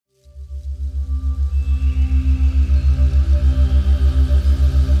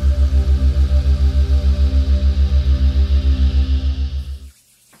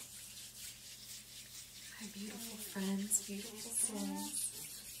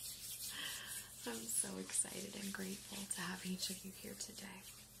so excited and grateful to have each of you here today.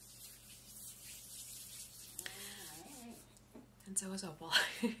 And so is Opal.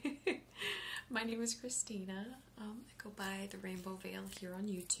 My name is Christina. I go by the Rainbow Veil here on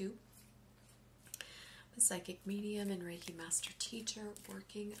YouTube. I'm a psychic medium and Reiki master teacher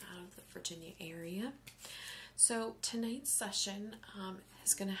working out of the Virginia area. So tonight's session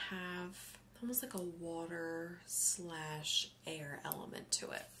is going to have almost like a water/air element to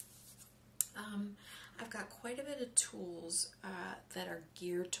it. I've got quite a bit of tools that are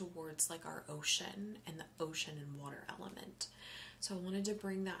geared towards like our ocean and the ocean and water element. So I wanted to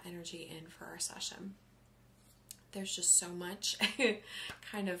bring that energy in for our session. There's just so much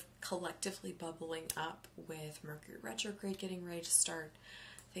kind of collectively bubbling up with Mercury retrograde getting ready to start.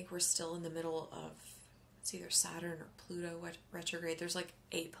 I think we're still in the middle of, it's either Saturn or Pluto retrograde. There's like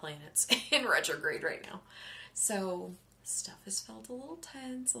 8 planets in retrograde right now. So stuff has felt a little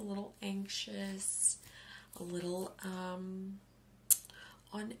tense, a little anxious, a little on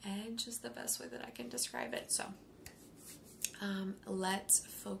edge is the best way that I can describe it. So let's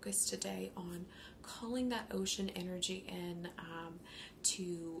focus today on calling that ocean energy in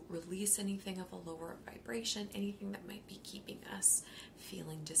to release anything of a lower vibration, anything that might be keeping us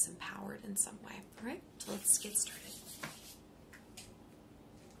feeling disempowered in some way. All right, so let's get started.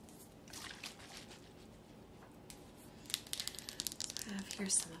 I have here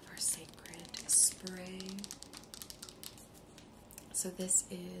some of our sacred spray. So this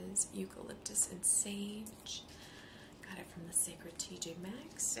is eucalyptus and sage. Got it from the Sacred TJ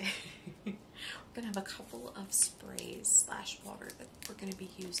Maxx. We're going to have a couple of sprays / water that we're going to be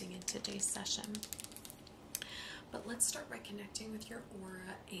using in today's session. But let's start by connecting with your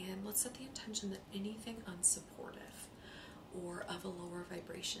aura, and let's set the intention that anything unsupportive or of a lower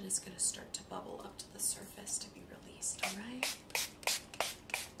vibration is going to start to bubble up to the surface to be released, all right?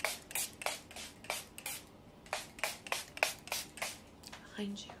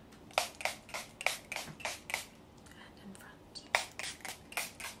 Behind you.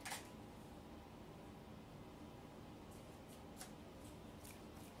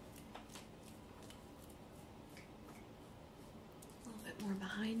 More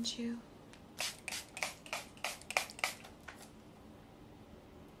behind you.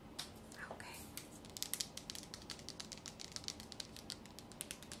 Okay.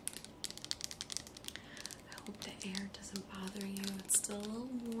 I hope the air doesn't bother you. It's still a little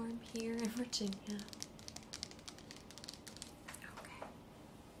warm here in Virginia. Okay.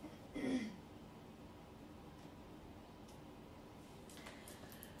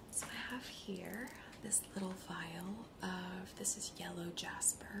 So I have here this little vial of, this is yellow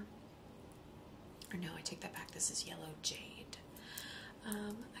jasper. Or no, I take that back, this is yellow jade.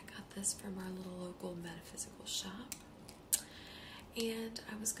 I got this from our little local metaphysical shop. And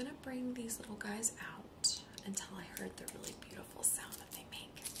I was gonna bring these little guys out until I heard the really beautiful sound that they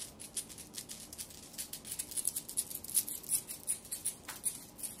make.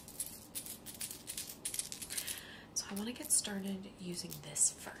 So I want to get started using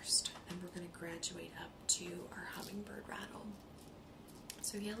this first, and we're going to graduate up to our hummingbird rattle.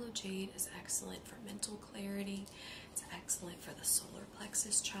 So yellow jade is excellent for mental clarity. It's excellent for the solar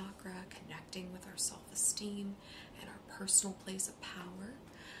plexus chakra, connecting with our self-esteem and our personal place of power.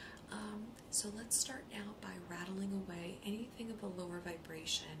 So let's start now by rattling away anything of a lower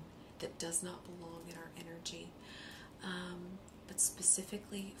vibration that does not belong in our energy, but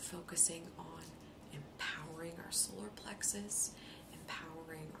specifically focusing on empowering our solar plexus,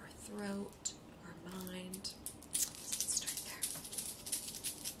 empowering our throat, our mind. So let's start there.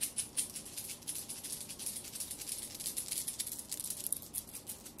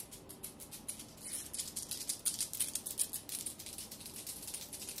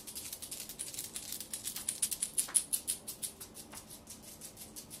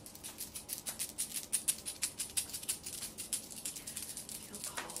 Feel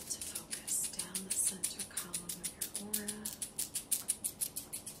called to focus down the center column of your aura.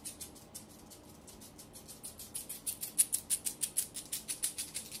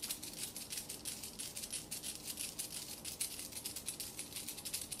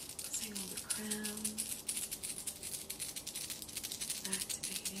 Focusing on the crown,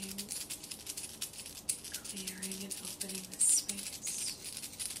 activating, clearing and opening this space.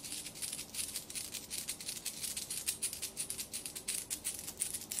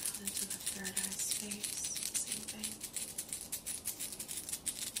 Down into the third eye space, same thing.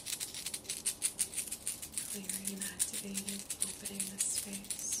 Clearing and activating, opening this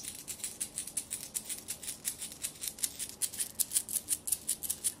space.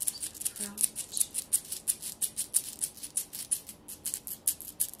 Throat.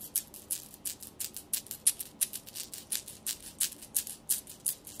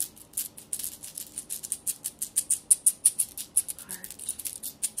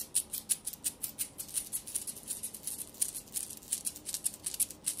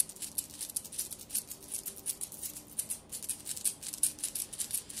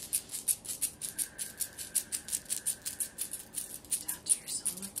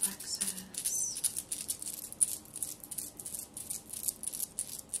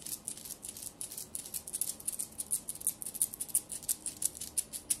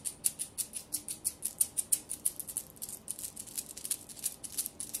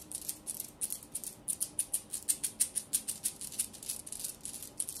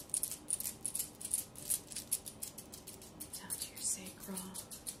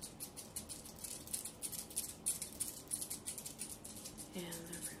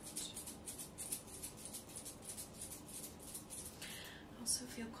 also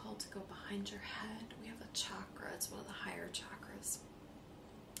feel called to go behind your head. We have a chakra. It's one of the higher chakras,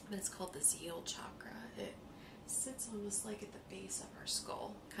 but it's called the Zeal chakra. It sits almost like at the base of our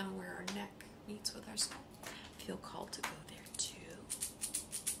skull, kind of where our neck meets with our skull. Feel called to go there too.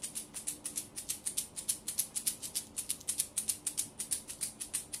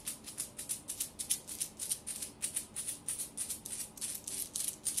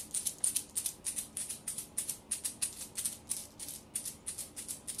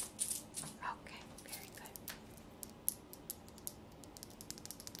 Okay, very good.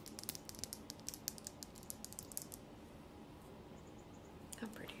 How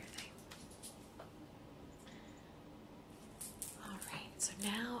pretty are they? Alright, so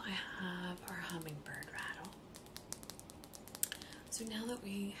now I have our hummingbird rattle. So now that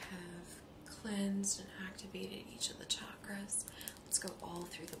we have cleansed and activated each of the chakras, let's go all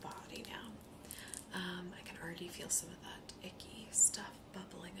through the body now. I can already feel some of that icky stuff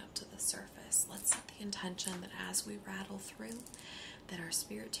bubbling up to the surface. Let's set the intention that as we rattle through, that our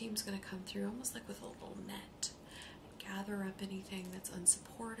spirit team's going to come through almost like with a little net. Gather up anything that's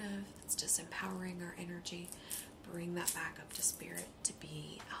unsupportive, that's disempowering our energy, bring that back up to spirit to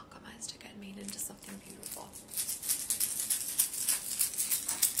be alchemized again, made into something beautiful.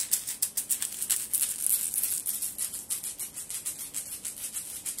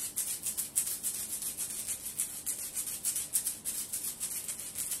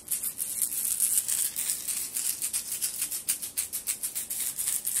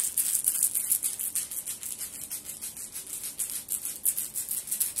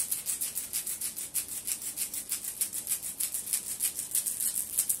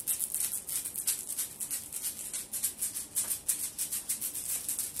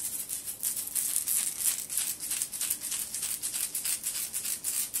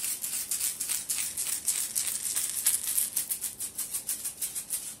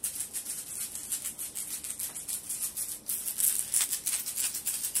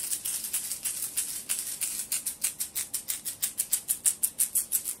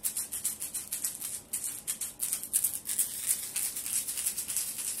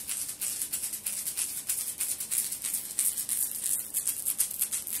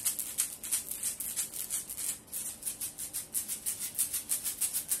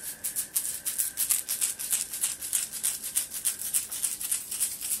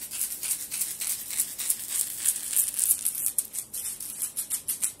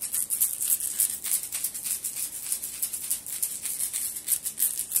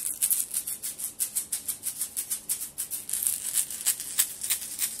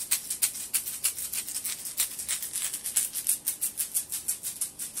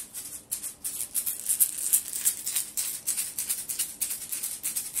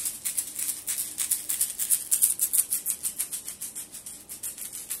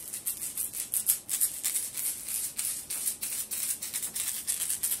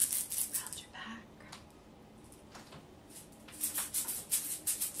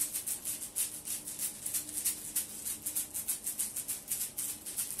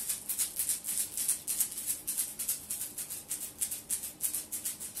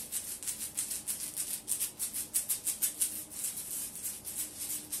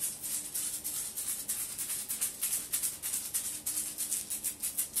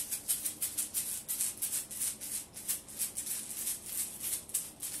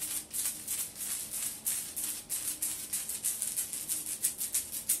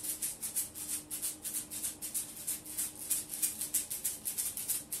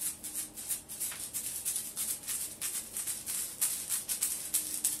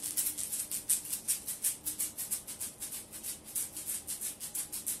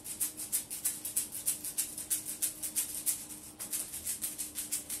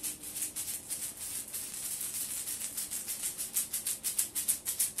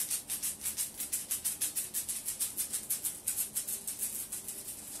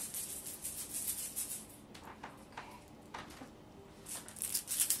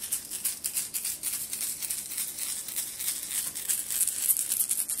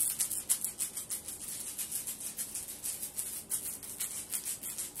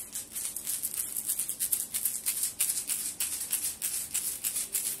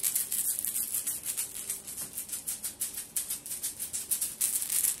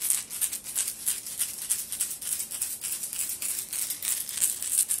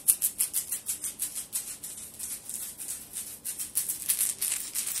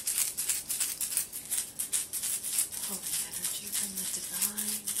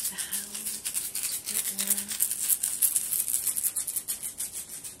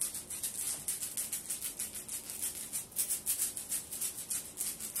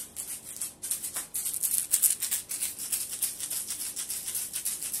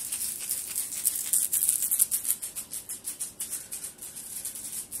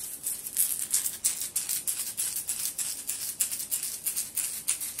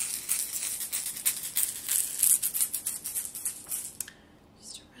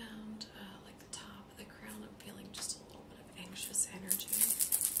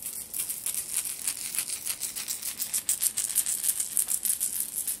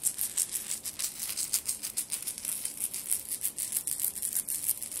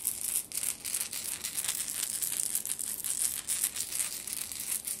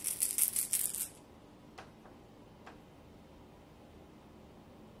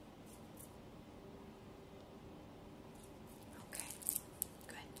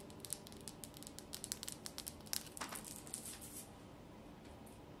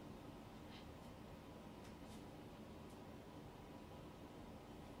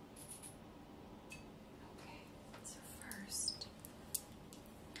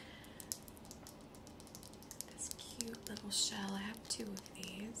 shell. I have 2 of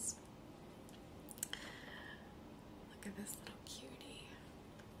these. Look at this little cutie.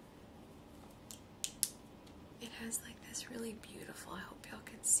 It has like this really beautiful, I hope y'all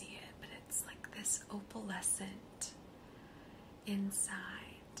can see it, but it's like this opalescent inside.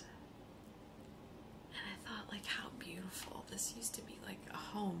 And I thought, like, how beautiful. This used to be like a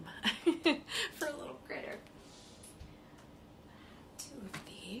home for a little critter. 2 of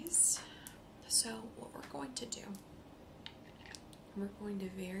these. So what we're going to do, we're going to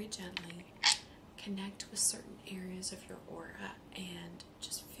very gently connect with certain areas of your aura and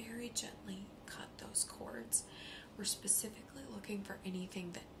just very gently cut those cords. We're specifically looking for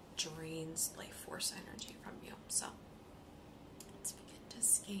anything that drains life force energy from you. So let's begin to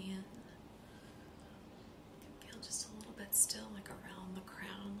scan. Feel just a little bit still, like around the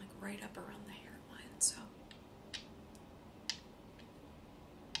crown, like right up around the hairline. So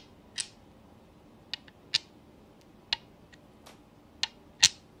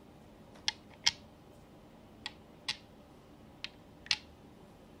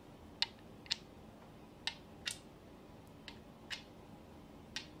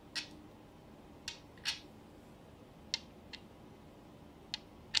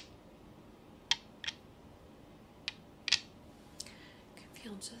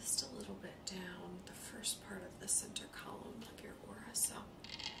feel just a little bit down the first part of the center column of your aura. So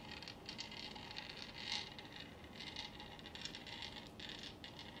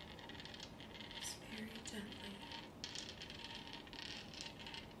just very gently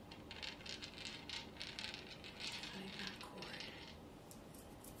cutting that cord.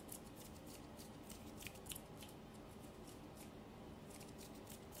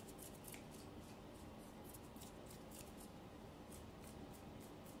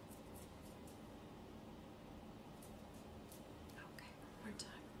 More time.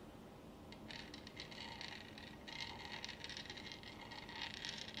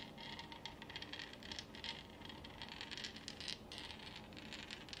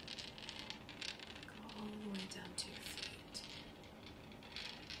 Go all the way down to your feet.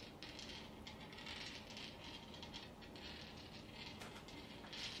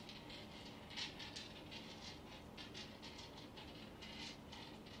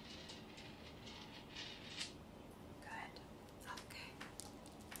 Good. Okay.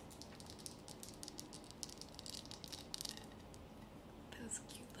 Those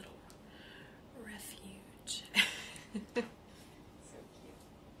cute little refuge. So cute.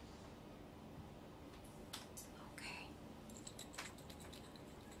 Okay.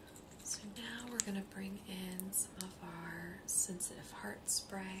 So now we're going to bring in some of our sensitive heart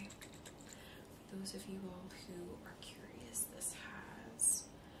spray. For those of you all who are curious, this has,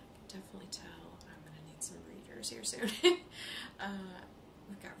 you can definitely tell, I'm going to need some readers here soon.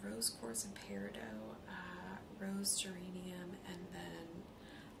 We've got rose quartz and peridot, rose geranium, and then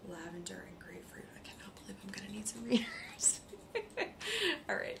lavender and grapefruit. I cannot believe I'm going to need some readers.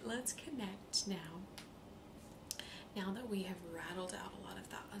 Alright, let's connect now. Now that we have rattled out a lot of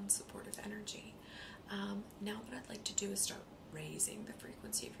that unsupportive energy, now what I'd like to do is start raising the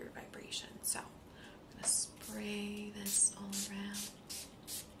frequency of your vibration. So I'm going to spray this all around.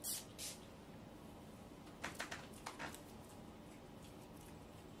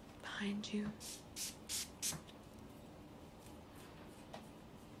 Behind you.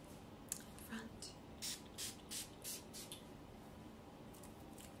 Front.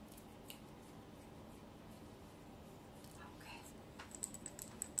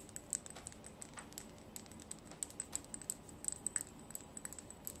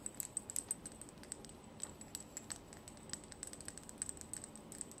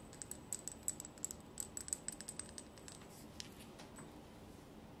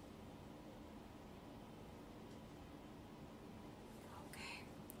 Okay.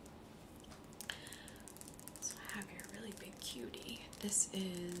 So I have here a really big cutie. This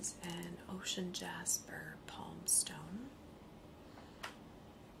is an ocean jasper palm stone.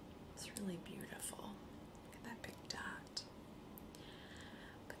 It's really beautiful. Look at that big dot.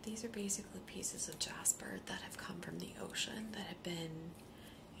 But these are basically pieces of jasper that have come from the ocean that have been,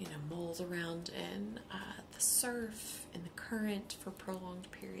 you know, mulled around in the surf, in the current for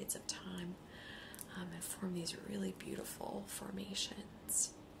prolonged periods of time, and form these really beautiful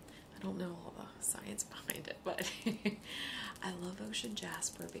formations. I don't know all the science behind it, but I love ocean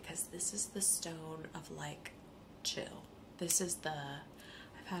jasper because this is the stone of like chill. This is the,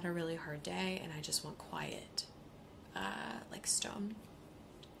 I've had a really hard day and I just want quiet, like stone.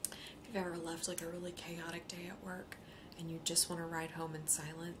 If you've ever left like a really chaotic day at work and you just want to ride home in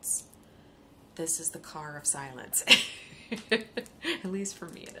silence, this is the car of silence. At least for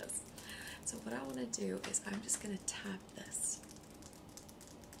me it is. So what I want to do is I'm just going to tap this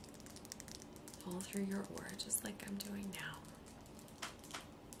all through your aura, just like I'm doing now.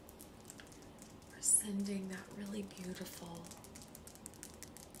 We're sending that really beautiful,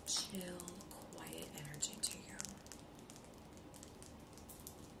 chill, quiet energy to you.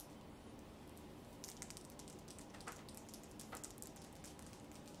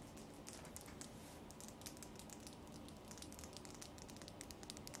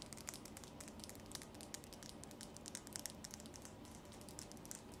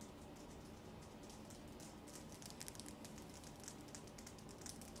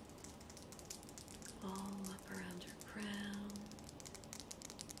 All up around your crown.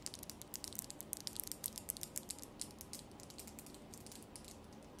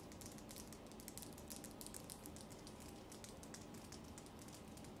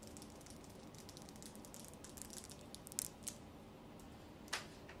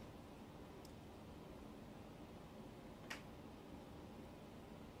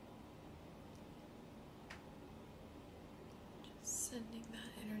 Just sending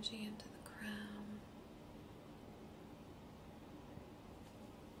that energy into the crown.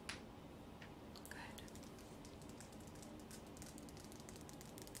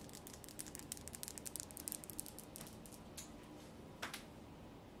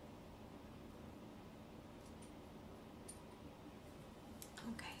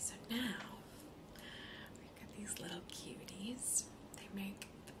 Okay, so now we've got these little cuties. They make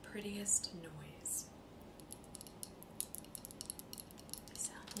the prettiest noise. They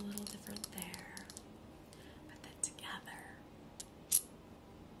sound a little different there, but then together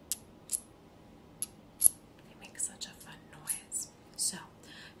they make such a fun noise. So,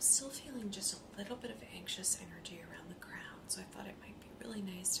 I'm still feeling just a little bit of anxious energy around the crown, so I thought it might be really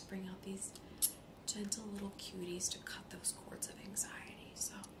nice to bring out these gentle little cuties to cut those cords of anxiety.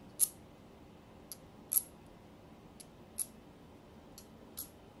 So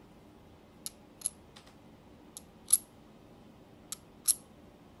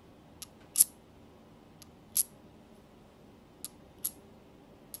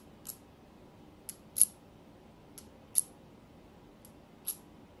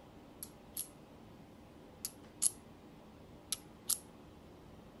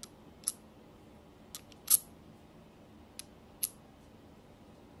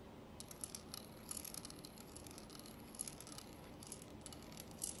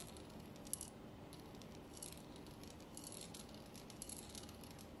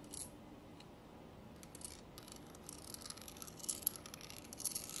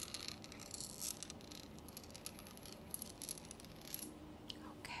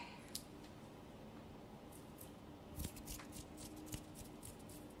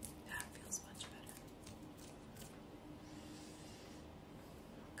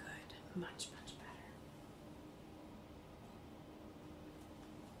much better.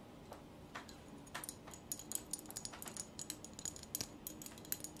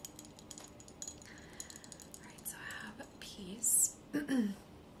 Alright, so I have a piece.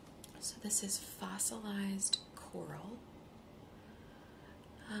 So this is fossilized coral.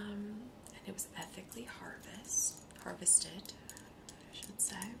 And it was ethically harvested, I should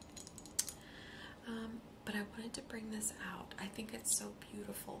say. But I wanted to bring this out. I think it's so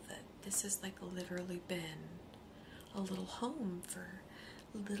beautiful that this has like literally been a little home for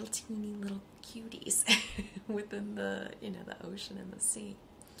little teeny little cuties within the, the ocean and the sea.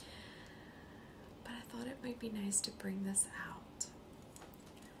 But I thought it might be nice to bring this out.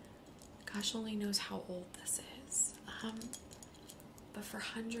 Gosh only knows how old this is. But for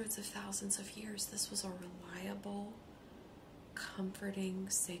hundreds of thousands of years, this was a reliable, comforting,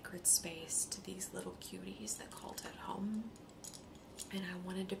 sacred space to these little cuties that called it home. And I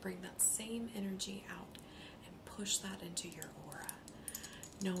wanted to bring that same energy out and push that into your aura,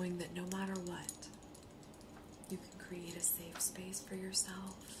 knowing that no matter what, you can create a safe space for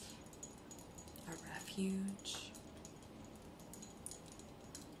yourself, a refuge.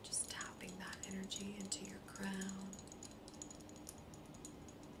 Just tapping that energy into your crown.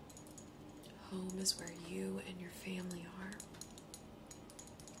 Home is where you and your family are.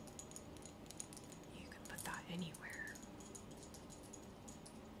 You can put that anywhere.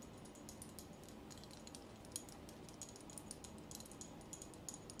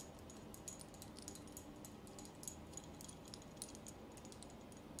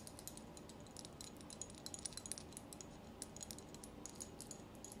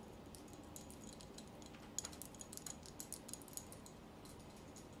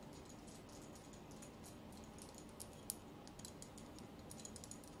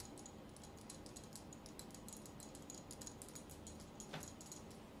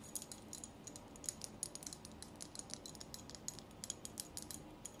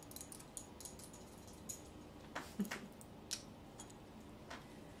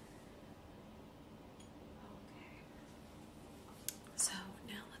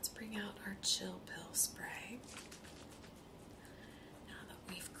 chill pill spray. Now that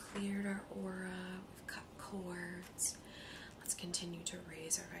we've cleared our aura, we've cut cords, let's continue to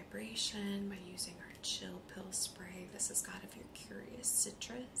raise our vibration by using our chill pill spray. This has got, if you're curious,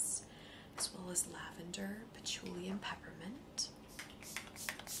 citrus, as well as lavender, patchouli, and peppermint.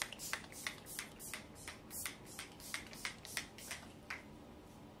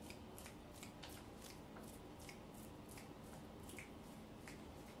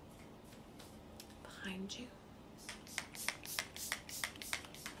 Behind you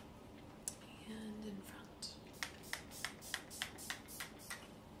and in front.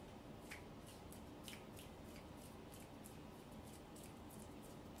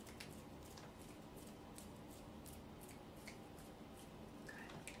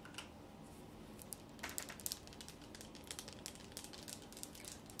 Good.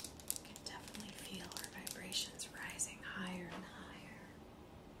 You can definitely feel our vibrations rising higher and higher.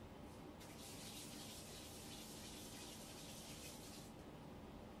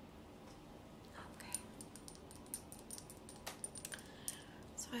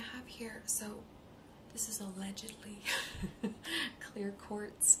 I have here, so this is allegedly clear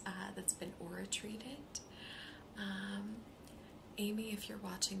quartz that's been aura treated. Amy, if you're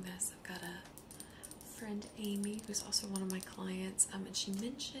watching this, I've got a friend, Amy, who's also one of my clients, and she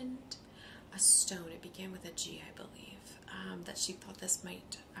mentioned a stone. It began with a G, I believe, that she thought this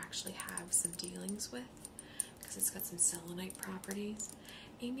might actually have some dealings with because it's got some selenite properties.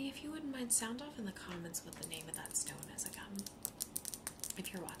 Amy, if you wouldn't mind, sound off in the comments what the name of that stone is again.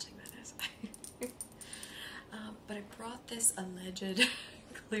 If you're watching, that is. But I brought this alleged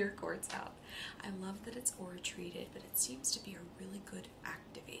clear quartz out. I love that it's aura treated, but it seems to be a really good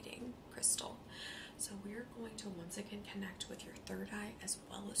activating crystal. So we're going to once again connect with your third eye as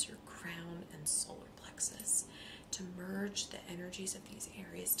well as your crown and solar plexus to merge the energies of these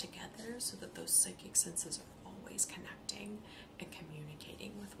areas together so that those psychic senses are always connecting and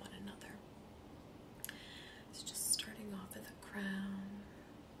communicating with one another. So just starting off with the crown.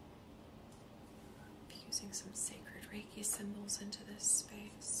 Using some sacred Reiki symbols into this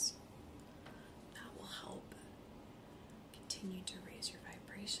space. That will help continue to raise your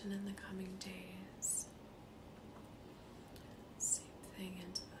vibration in the coming days. Same thing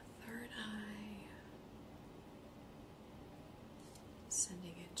into the third eye.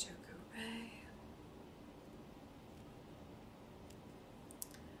 Sending in Chokure.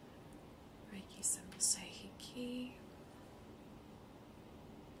 Reiki symbol Seihiki.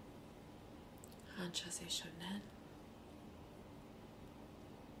 Hanshase Shonen,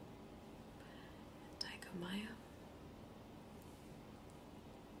 Daikomaya.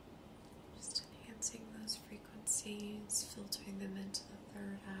 Just enhancing those frequencies, filtering them into the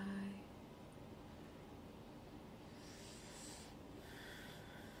third eye.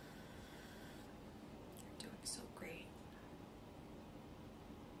 You're doing so great.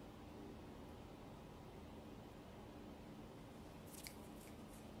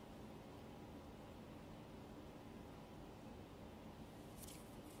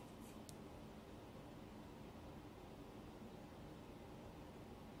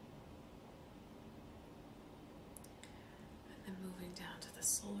 Moving down to the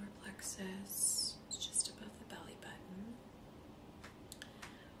solar plexus, just above the belly button.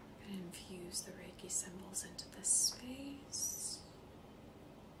 We're going to infuse the Reiki symbols into this space.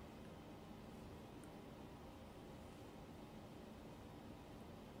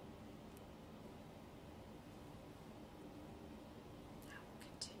 That will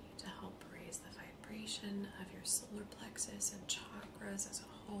continue to help raise the vibration of your solar plexus and chakras as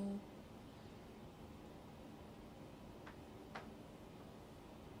a whole.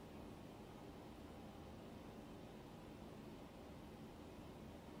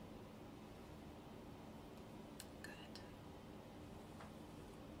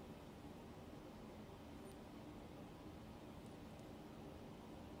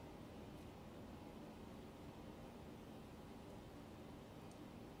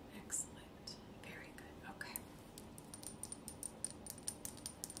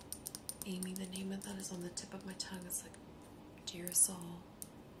 Amy, the name of that is on the tip of my tongue. It's like Girasol,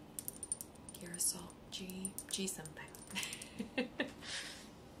 G something. Okay,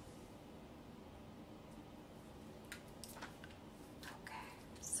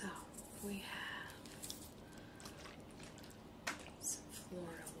 so we have some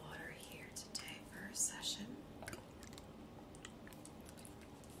Florida water here today for our session.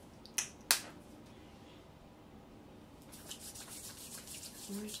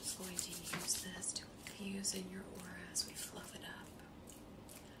 We're just going to use this to infuse in your aura as we fluff it up.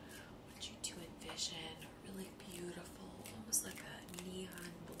 I want you to envision a really beautiful, almost like a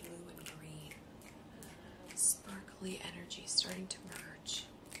neon blue and green lovely energy starting to merge.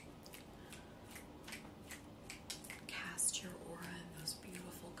 Cast your aura in those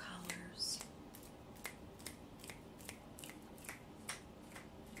beautiful colors.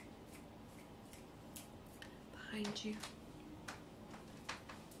 Behind you.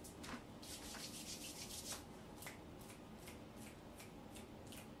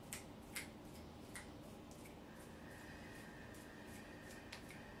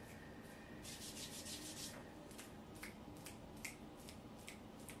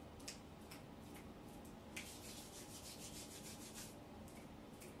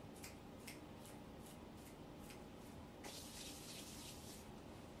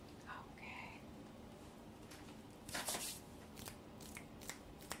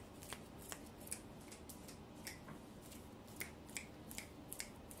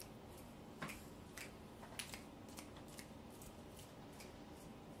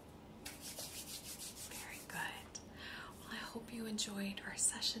 Hope you enjoyed our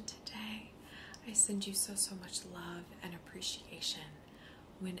session today. I send you so much love and appreciation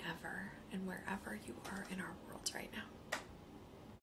whenever and wherever you are in our world right now.